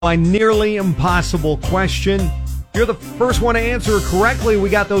My nearly impossible question. You're the first one to answer it correctly. We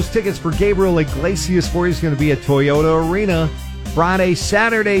got those tickets for Gabriel Iglesias for you. He's going to be at Toyota Arena Friday,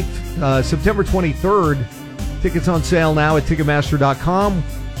 Saturday, September 23rd. Tickets on sale now at Ticketmaster.com.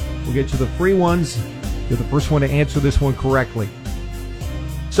 We'll get you the free ones. You're the first one to answer this one correctly.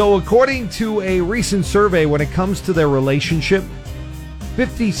 So according to a recent survey, when it comes to their relationship,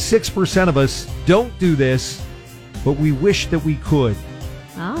 56% of us don't do this, but we wish that we could.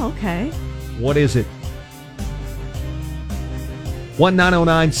 Oh, okay. What is it?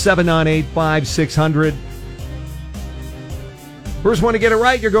 1-909-798-5600. First one to get it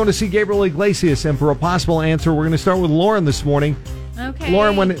right, you're going to see Gabriel Iglesias. And for a possible answer, we're going to start with Lauren this morning. Okay.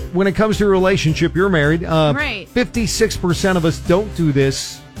 Lauren, when it comes to your relationship, you're married. Right. 56% of us don't do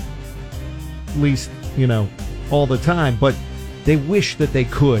this, at least, all the time, but they wish that they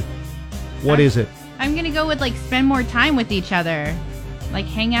could. What is it? I'm going to go with, spend more time with each other.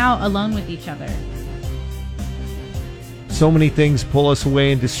 Hang out alone with each other. So many things pull us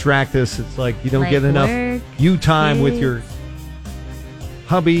away and distract us. It's like you don't get enough work, you time kids. with your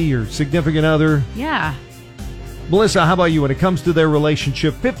hubby, your significant other. Yeah. Melissa, how about you? When it comes to their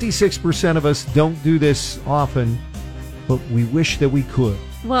relationship, 56% of us don't do this often, but we wish that we could.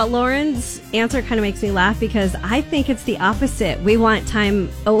 Well, Lauren's answer kind of makes me laugh because I think it's the opposite. We want time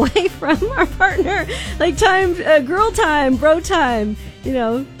away from our partner, time, girl time, bro time,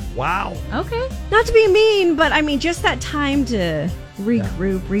 Wow. Okay. Not to be mean, but just that time to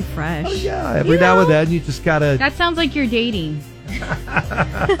regroup, refresh. Oh, yeah. Every now and then, you just got to... That sounds like you're dating.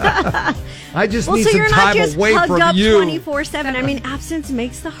 I just need so some you're time not just away hugged from up you. 24/7. Absence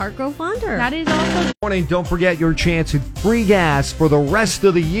makes the heart grow fonder. That is also... Morning, don't forget your chance at free gas for the rest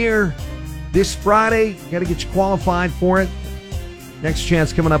of the year. This Friday, got to get you qualified for it. Next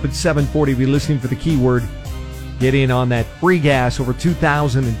chance coming up at 7:40. Be listening for the keyword. Get in on that free gas, over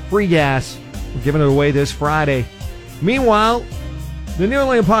 $2,000 in free gas. We're giving it away this Friday. Meanwhile, the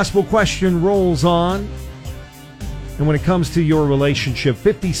nearly impossible question rolls on. And when it comes to your relationship,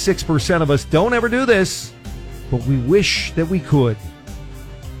 56% of us don't ever do this, but we wish that we could.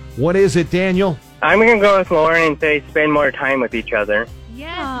 What is it, Daniel? I'm going to go with Lauren and say spend more time with each other.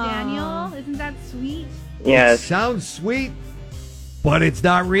 Yes, Aww. Daniel. Isn't that sweet? Yes. It sounds sweet, but it's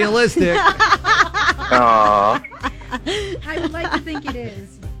not realistic. Aww. I would like to think it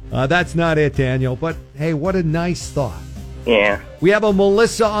is. That's not it, Daniel. But, hey, what a nice thought. Yeah. We have a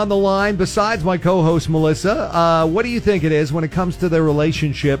Melissa on the line besides my co-host, Melissa. What do you think it is when it comes to their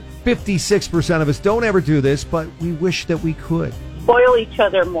relationship? 56% of us don't ever do this, but we wish that we could. Spoil each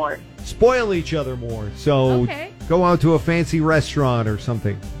other more. Spoil each other more. So Okay. go out to a fancy restaurant or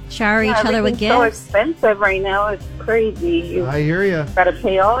something. Shower each other with Everything's so gifts. expensive right now. It's crazy. You I hear you. got to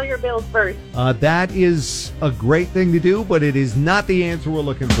pay all your bills first. That is a great thing to do, but it is not the answer we're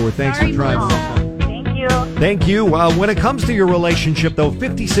looking for. Thanks Sorry, for trying. Melissa. Thank you. Thank you. When it comes to your relationship, though,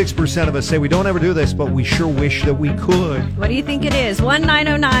 56% of us say we don't ever do this, but we sure wish that we could. What do you think it is?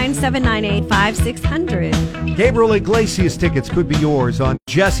 1-909-798-5600. Gabriel Iglesias tickets could be yours on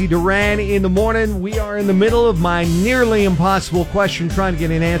Jesse Duran in the morning. We are in the middle of my nearly impossible question, trying to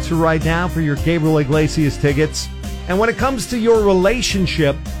get an answer right now for your Gabriel Iglesias tickets. And when it comes to your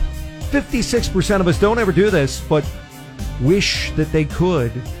relationship, 56% of us don't ever do this, but wish that they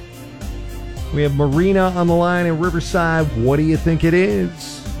could. We have Marina on the line in Riverside. What do you think it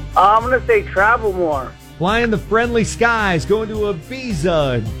is? I'm going to say travel more. Flying the friendly skies, going to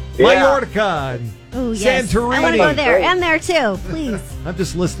Ibiza, Yeah. Mallorca. Oh, yes. Santorini. I want to go there and there, too. Please. I'm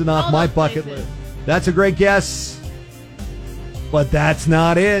just listing off All my those bucket places. list. That's a great guess, but that's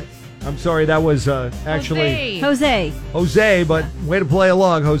not it. I'm sorry, that was actually Jose. Jose. but way to play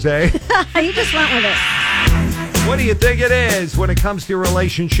along, Jose. You just went with it. What do you think it is when it comes to your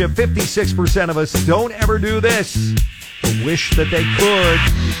relationship? 56% of us don't ever do this, but wish that they could.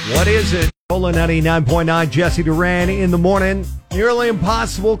 What is it? Pola 99.9, Jesse Duran in the morning. Nearly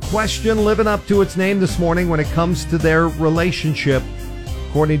impossible question living up to its name this morning when it comes to their relationship.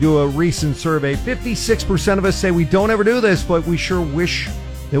 According to a recent survey, 56% of us say we don't ever do this, but we sure wish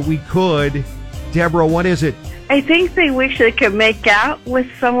that we could. Deborah, what is it? I think they wish they could make out with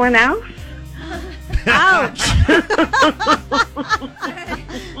someone else. Ouch.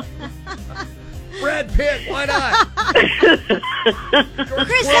 Brad Pitt, why not?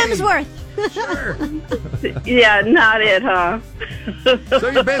 Chris Hemsworth. Sure. Yeah, not it, huh? So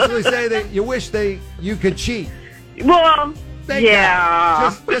you basically say that you wish you could cheat. Well, Thank yeah.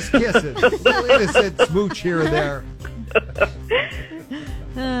 God. Just kiss it. A little innocent smooch here and there.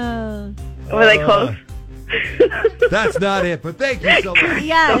 Were they close? That's not it, but thank you so much.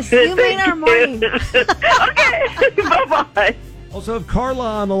 Yes, you made our morning. Okay, bye-bye. Also, have Carla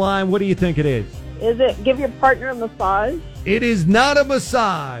on the line. What do you think it is? Is it give your partner a massage? It is not a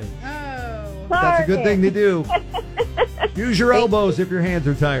massage. Oh. That's a good thing to do. Use your elbows if your hands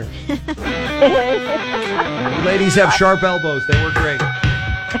are tired. Ladies have sharp elbows. They work great.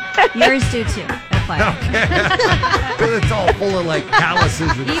 Yours do too. FYI. Because it's all full of like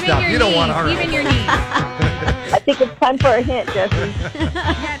calluses and Even stuff. your You knees. don't want our Even your knees. I think it's time for a hint, Jesse.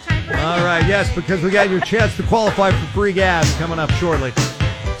 Yeah, time for All right, yes, because we got your chance to qualify for free gas coming up shortly.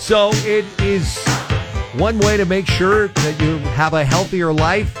 So it is one way to make sure that you have a healthier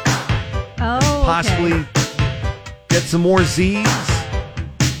life, Oh, possibly get some more Z's.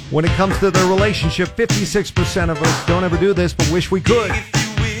 When it comes to the relationship, 56% of us don't ever do this, but wish we could.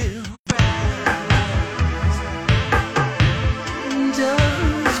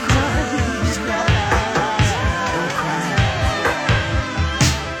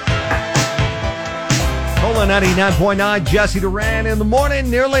 Cola 99.9, Jesse Duran in the morning.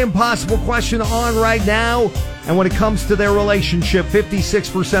 Nearly impossible question on right now. And when it comes to their relationship,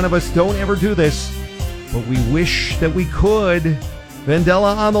 56% of us don't ever do this, but we wish that we could.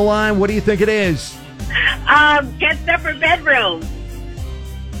 Vandella on the line. What do you think it is? Get separate bedrooms.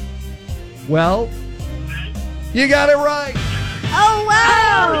 Well, you got it right. Oh,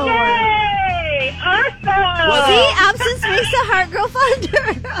 wow. Yay! Awesome! See, absence makes the heart grow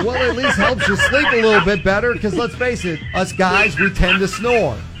fonder. Well, at least helps you sleep a little bit better, because let's face it, us guys, we tend to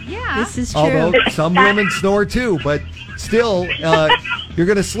snore. Yeah. This is true. Although some women snore too, but still, you're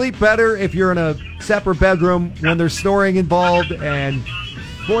going to sleep better if you're in a separate bedroom when there's snoring involved. And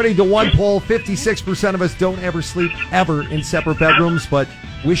according to one poll, 56% of us don't ever sleep ever in separate bedrooms, but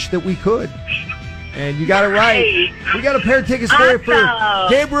wish that we could. And you got it right. We got a pair of tickets for you for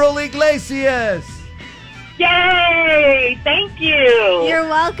Awesome. Gabriel Iglesias. Yay! Thank you. You're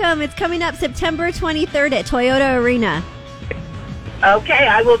welcome. It's coming up September 23rd at Toyota Arena. Okay,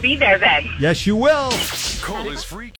 I will be there then. Yes, you will. Call is free.